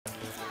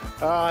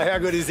Oh, how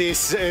good is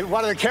this?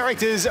 One of the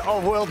characters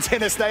of world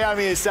tennis,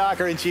 Naomi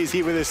Osaka, and she's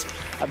here with us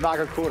at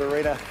Margaret Court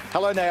Arena.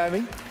 Hello,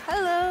 Naomi.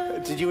 Hello.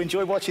 Did you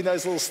enjoy watching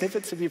those little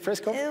snippets of your press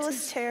conference? It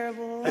was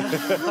terrible.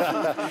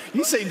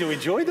 You seem to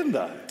enjoy them,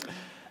 though.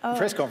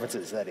 Press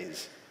conferences, that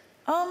is.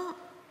 I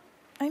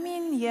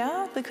mean,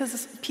 yeah,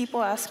 because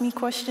people ask me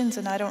questions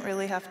and I don't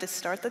really have to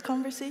start the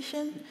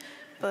conversation.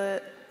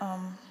 But, I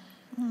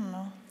don't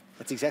know.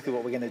 That's exactly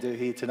what we're going to do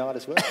here tonight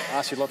as well.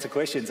 Ask you lots of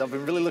questions. I've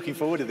been really looking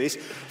forward to this.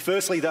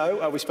 Firstly,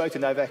 though, we spoke to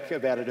Novak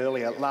about it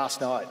earlier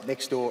last night,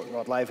 next door at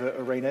Rod Laver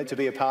Arena, to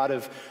be a part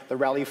of the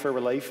Rally for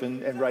Relief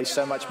and raise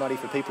so much money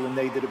for people in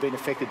need that have been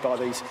affected by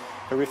these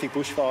horrific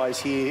bushfires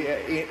here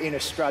in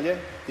Australia.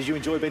 Did you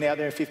enjoy being out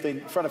there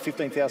in front of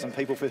 15,000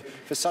 people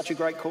for such a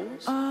great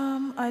cause?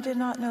 I did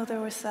not know there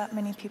was that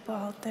many people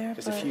out there.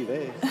 There's a few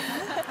there.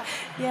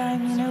 Yeah, I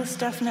mean, it was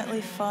definitely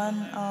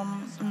fun.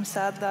 I'm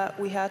sad that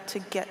we had to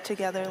get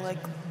together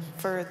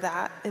for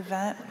that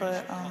event,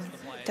 but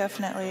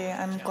definitely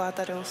I'm glad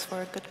that it was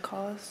for a good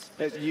cause.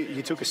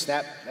 You took a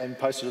snap and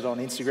posted it on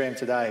Instagram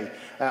today.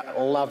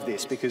 I love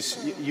this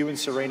because you and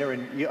Serena,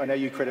 and I know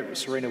you credit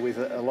Serena with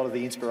a lot of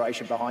the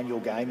inspiration behind your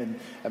game and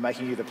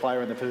making you the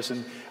player and the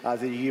person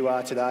that you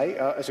are today.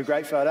 It's a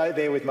great photo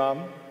there with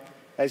Mum,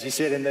 as you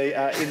said in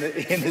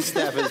the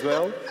snap as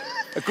well.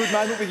 A good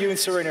moment with you and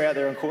Serena out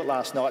there on court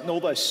last night, and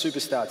all those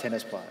superstar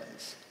tennis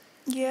players.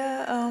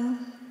 Yeah,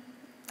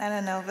 I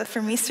don't know, but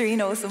for me,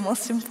 Serena was the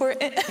most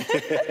important.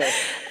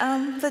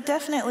 But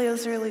definitely it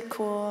was really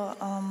cool.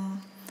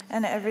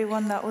 And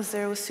everyone that was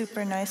there was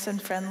super nice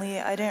and friendly.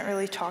 I didn't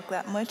really talk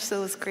that much, so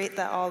it was great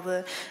that all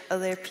the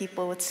other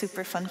people with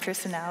super fun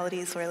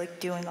personalities were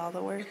doing all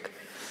the work.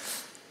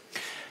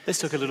 Let's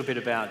talk a little bit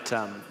about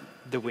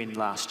the win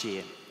last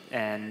year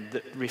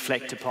and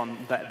reflect upon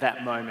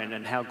that moment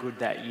and how good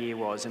that year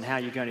was and how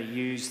you're going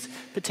to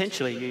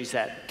potentially use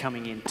that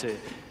coming into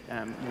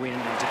win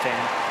and defend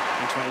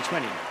in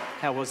 2020.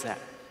 How was that?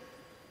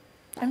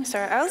 I'm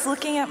sorry, I was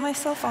looking at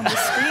myself on the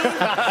screen.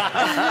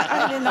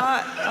 I did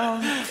not,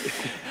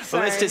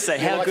 Well, let's just say,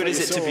 how good is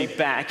it to be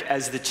back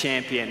as the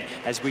champion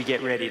as we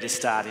get ready to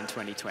start in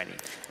 2020?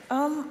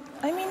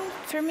 I mean,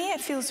 for me, it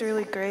feels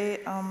really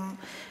great.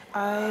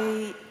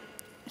 I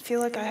feel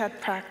like I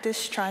had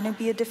practice trying to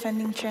be a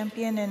defending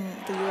champion in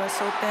the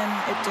US Open.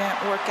 It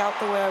didn't work out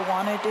the way I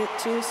wanted it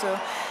to, so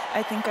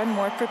I think I'm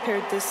more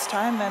prepared this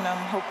time, and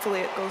hopefully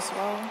it goes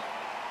well.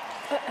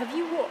 Have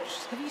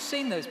you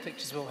seen those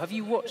pictures, Will? Have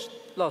you watched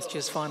last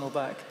year's final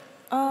back?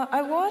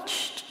 I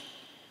watched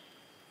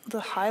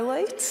the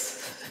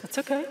highlights. That's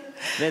okay.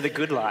 They're the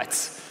good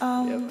lights.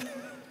 Yep.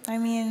 I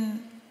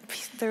mean,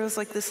 there was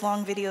this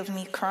long video of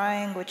me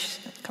crying, which,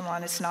 come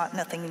on, it's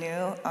nothing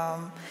new.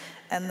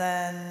 And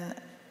then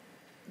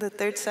the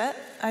third set,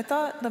 I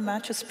thought the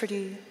match was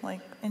pretty,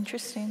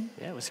 interesting.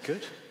 Yeah, it was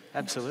good.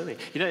 Absolutely.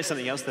 You know,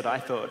 something else that I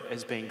thought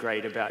has been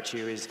great about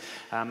you is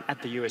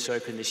at the US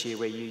Open this year,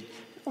 where you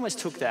almost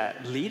took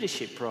that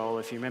leadership role,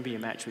 if you remember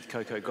your match with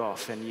Coco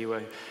Gauff, and you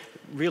were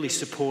really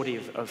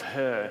supportive of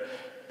her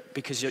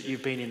because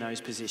you've been in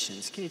those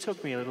positions. Can you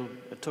talk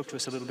to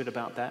us a little bit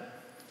about that?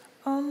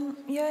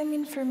 Yeah, I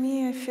mean, for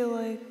me, I feel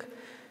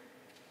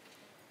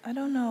I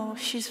don't know,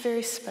 she's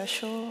very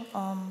special,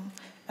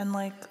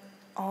 and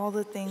all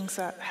the things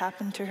that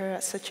happened to her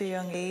at such a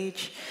young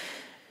age,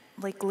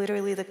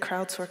 literally the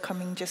crowds were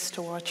coming just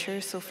to watch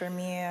her. So for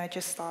me, I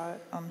just thought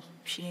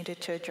she needed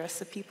to address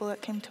the people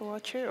that came to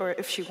watch her, or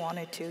if she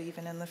wanted to,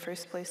 even in the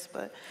first place.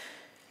 But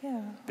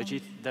yeah. But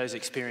those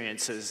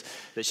experiences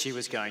that she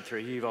was going through,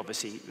 you've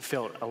obviously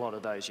felt a lot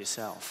of those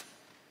yourself.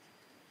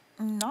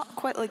 Not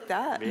quite like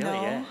that, really,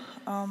 no. Yeah.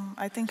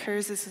 I think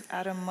hers is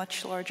at a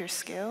much larger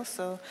scale.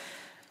 So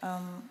I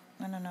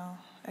don't know.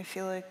 I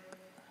feel like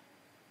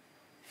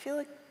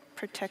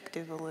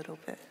protective a little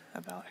bit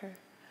about her.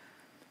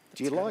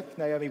 Do you like,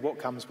 Naomi, what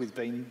comes with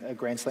being a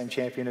Grand Slam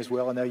champion as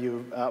well? I know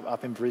you were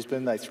up in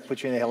Brisbane. They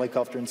put you in a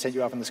helicopter and sent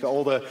you up in the sky.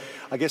 All the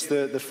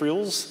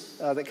frills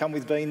that come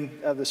with being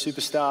the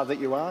superstar that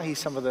you are. Here's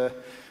some of the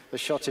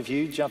shots of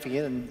you jumping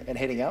in and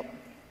heading up.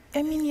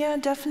 I mean, yeah,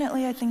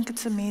 definitely. I think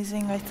it's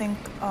amazing. I think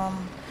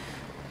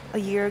a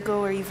year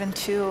ago or even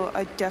two,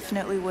 I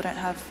definitely wouldn't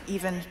have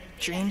even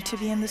dreamed to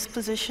be in this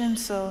position.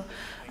 So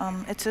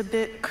it's a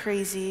bit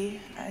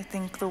crazy, I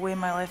think, the way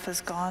my life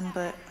has gone,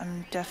 but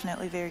I'm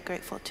definitely very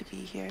grateful to be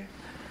here.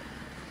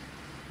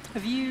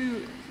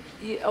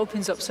 It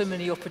opens up so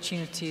many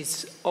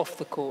opportunities off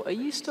the court. Are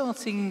you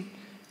starting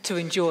to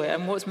enjoy it?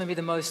 And what's maybe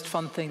the most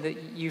fun thing that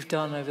you've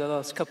done over the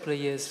last couple of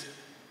years?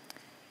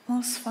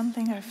 Most fun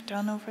thing I've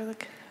done over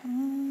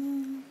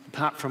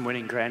Apart from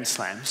winning Grand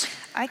Slams.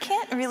 I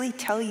can't really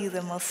tell you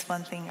the most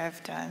fun thing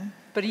I've done.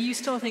 But are you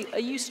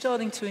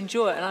starting to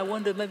enjoy it? And I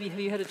wonder, maybe have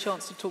you had a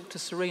chance to talk to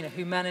Serena,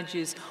 who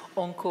manages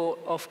on-court,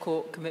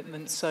 off-court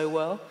commitments so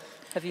well?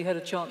 Have you had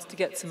a chance to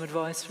get some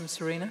advice from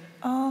Serena?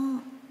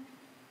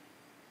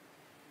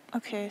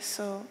 Okay,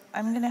 so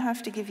I'm gonna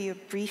have to give you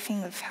a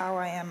briefing of how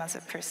I am as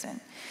a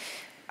person.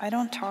 I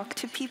don't talk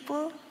to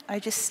people, I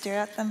just stare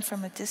at them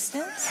from a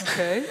distance.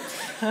 Okay.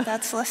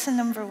 That's lesson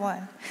number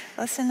one.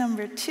 Lesson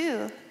number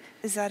two,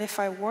 is that if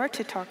I were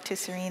to talk to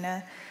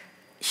Serena,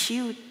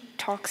 she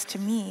talks to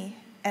me,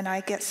 and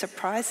I get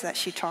surprised that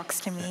she talks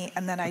to me,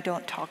 and then I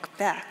don't talk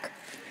back.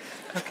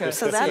 Okay,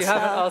 So so that's you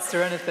haven't how- asked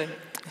her anything.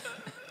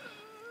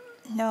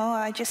 No,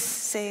 I just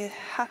say,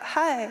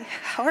 hi,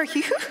 how are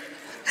you?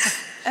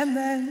 And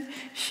then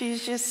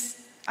she's just,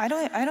 I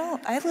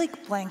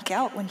like blank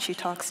out when she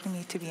talks to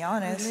me, to be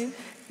honest. Really?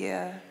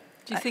 Yeah.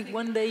 Do you think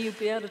one day you'll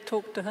be able to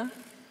talk to her?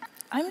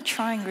 I'm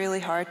trying really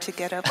hard to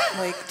get up,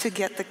 like, to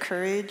get the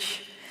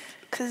courage.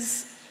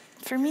 Because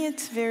for me,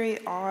 it's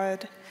very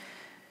odd.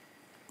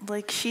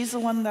 Like, she's the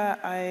one that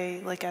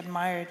I, like,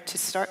 admired to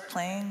start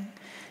playing.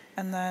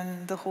 And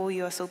then the whole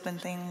US Open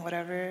thing,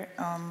 whatever.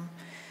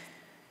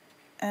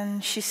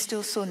 And she's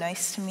still so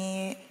nice to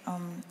me.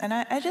 And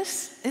I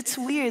just, it's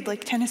weird,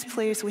 like tennis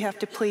players, we have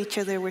to play each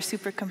other, we're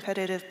super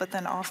competitive, but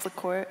then off the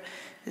court,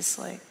 it's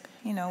like,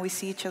 you know, we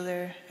see each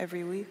other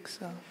every week,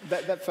 so.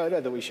 That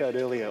photo that we showed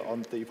earlier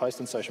that you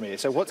posted on social media,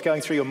 so what's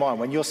going through your mind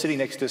when you're sitting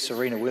next to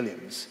Serena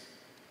Williams?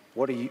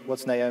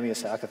 What's Naomi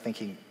Osaka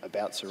thinking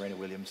about Serena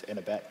Williams and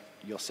about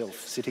yourself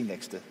sitting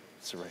next to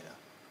Serena?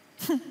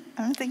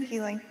 I'm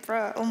thinking like,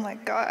 bruh, oh my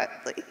God,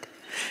 like,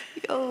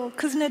 yo,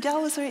 because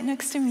Nadal was right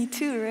next to me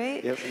too,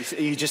 right? Yep.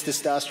 Are you just as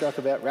starstruck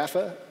about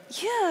Rafa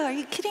Yeah, are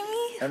you kidding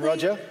me? and Like,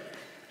 Roger,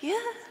 Yeah.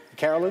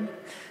 Carolyn?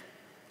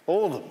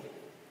 All of them.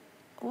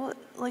 Well,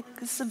 like,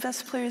 it's the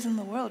best players in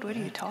the world. What are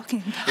you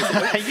talking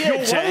about?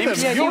 Yeah,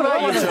 James. You're You're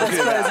one one of of the them.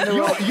 best players in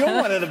the world. You're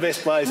one of the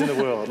best players in the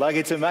world. Like,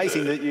 it's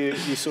amazing that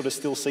you sort of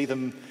still see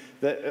them,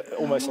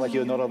 almost like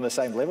you're not on the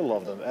same level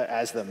of them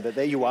as them. But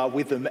there you are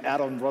with them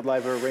out on Rod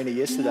Laver Arena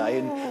yesterday.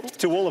 No. And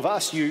to all of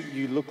us,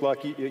 you look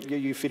like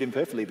you fit in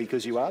perfectly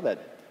because you are that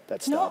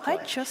star No, player.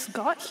 I just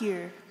got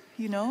here,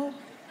 you know?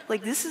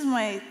 Like, this is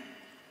my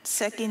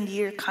second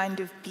year kind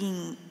of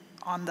being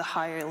on the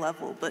higher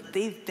level, but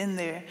they've been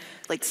there,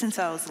 like, since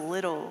I was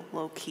little,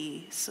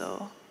 low-key,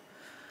 so.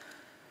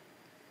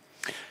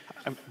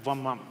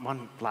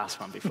 One last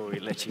one before we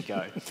let you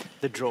go.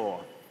 The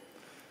draw.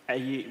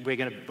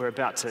 We're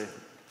about to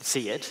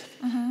see it.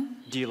 Mm-hmm.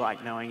 Do you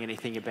like knowing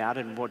anything about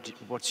it? And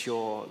what's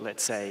your,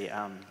 let's say,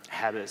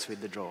 habits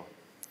with the draw?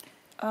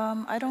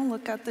 I don't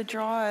look at the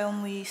draw. I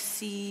only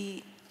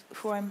see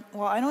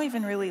I don't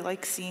even really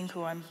like seeing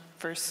who I'm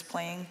first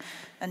playing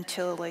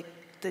until like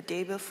the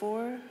day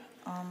before.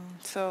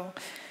 So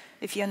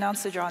if you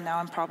announce the draw now,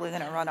 I'm probably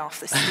going to run off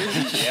the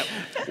stage. Yep.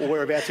 Well,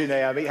 we're about to,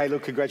 Naomi. Hey,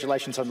 look,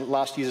 congratulations on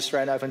last year's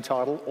Australian Open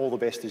title. All the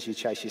best as you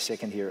chase your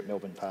second here at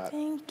Melbourne Park.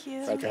 Thank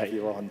you. Great to have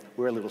you on.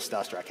 We're a little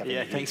starstruck having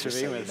Yeah, you. thanks for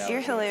just being so with you us. know.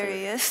 You're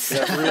hilarious.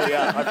 Yeah, really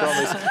are, I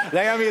promise.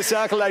 Naomi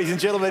Osaka, ladies and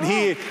gentlemen,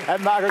 here at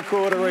Margaret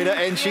Court Arena.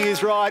 And she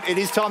is right. It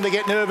is time to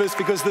get nervous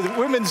because the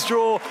women's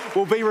draw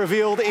will be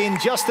revealed in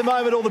just a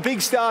moment. All the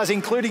big stars,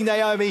 including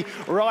Naomi,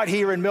 right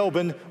here in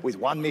Melbourne with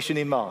one mission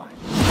in mind.